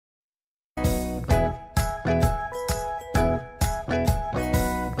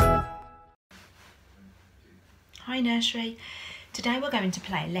Hi nursery. Today we're going to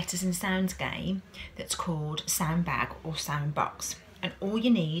play a letters and sounds game that's called Soundbag or Soundbox. And all you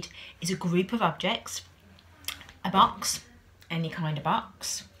need is a group of objects, a box, any kind of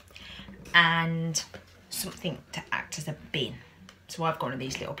box, and something to act as a bin. So I've got one of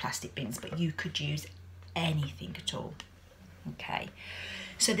these little plastic bins, but you could use anything at all. Okay,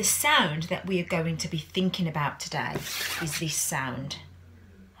 so the sound that we are going to be thinking about today is this sound.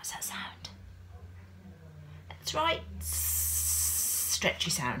 What's that sound? That's right,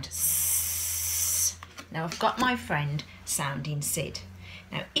 stretchy sound. Now I've got my friend Sounding Sid.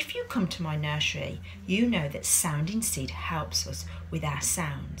 Now if you come to my nursery, you know that Sounding Sid helps us with our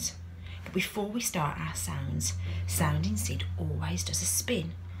sounds. But before we start our sounds, Sounding Sid always does a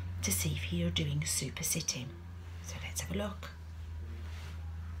spin to see if you're doing super sitting. So let's have a look.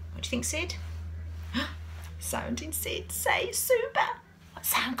 What do you think, Sid? Sounding Sid, say super. What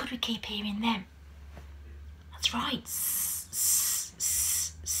sound could we keep hearing then? That's right.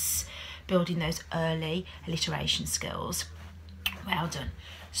 Building those early alliteration skills. Well done.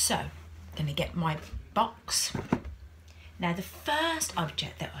 So, I'm going to get my box. Now, the first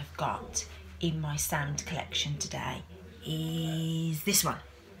object that I've got in my sound collection today is this one.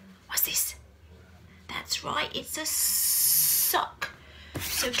 What's this? That's right, it's a sock.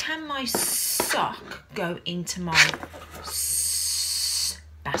 So can my sock go into my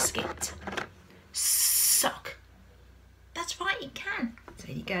basket? Sock. That's right, it can. So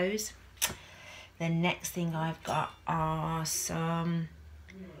here it goes. The next thing I've got are some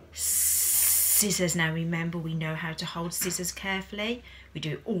scissors. Now remember, we know how to hold scissors carefully. We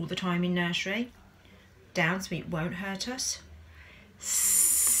do it all the time in nursery. Down so it won't hurt us.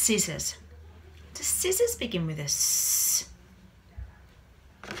 Scissors. Does scissors begin with a S?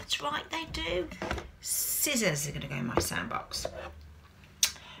 That's right, they do. Scissors are going to go in my sound box.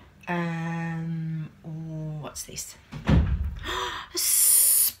 What's this? A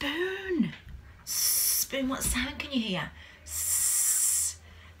spoon. Spoon, what sound can you hear?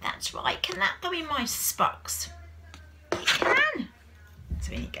 That's right, can that go in my box? It can.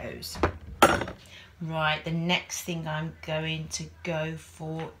 So in it goes. Right, the next thing I'm going to go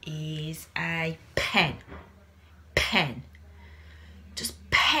for is a pen. Pen. Does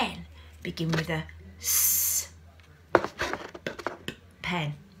pen begin with a S?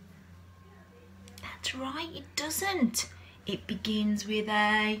 Pen. That's right, it doesn't. It begins with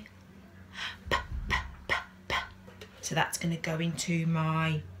a P, P, P, P. So that's going to go into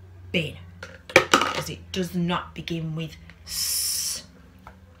my bin because it does not begin with S.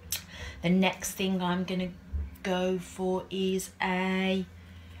 The next thing I'm going to go for is a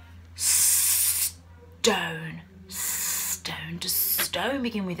stone. Stone. Does stone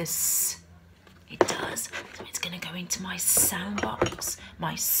begin with a S? It does. So it's going to go into my sound box.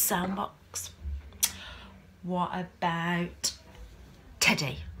 My sound box. What about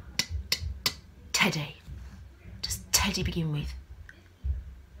teddy? Teddy. Does teddy begin with?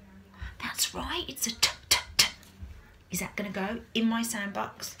 That's right. It's a T, T, T. Is that going to go in my sound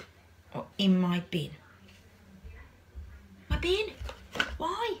box or in my bin? My bin?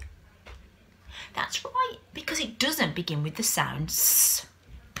 Why? That's right, because it doesn't begin with the sound S.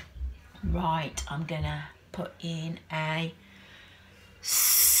 Right, I'm gonna put in a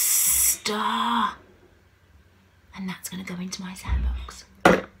star, and that's gonna go into my sound box.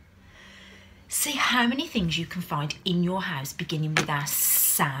 See how many things you can find in your house beginning with our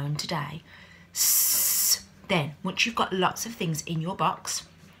sound today. S. Then, once you've got lots of things in your box,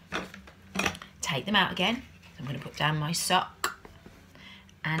 take them out again. I'm going to put down my sock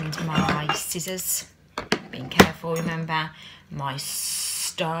and my scissors. Being careful, remember. My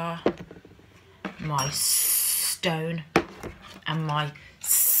star, my stone, and my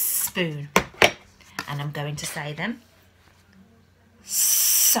spoon. And I'm going to say them.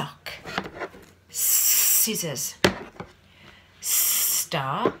 Sock, scissors,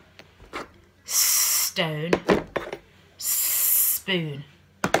 star, stone, spoon.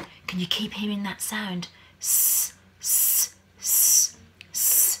 Can you keep hearing that sound? S, s, s,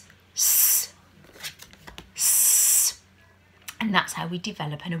 s, s, s. And that's how we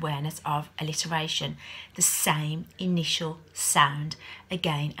develop an awareness of alliteration. The same initial sound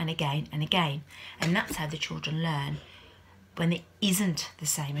again and again and again. And that's how the children learn when there isn't the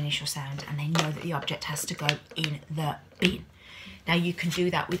same initial sound and they know that the object has to go in the bin. Now you can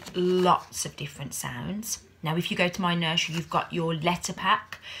do that with lots of different sounds. Now if you go to my nursery, you've got your letter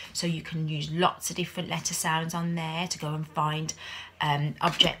pack, so you can use lots of different letter sounds on there to go and find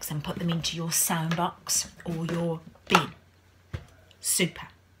objects and put them into your sound box or your bin. Super.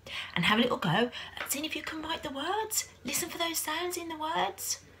 And have a little go at seeing if you can write the words. Listen for those sounds in the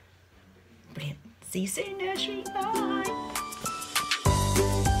words. Brilliant. See you soon, nursery. Bye.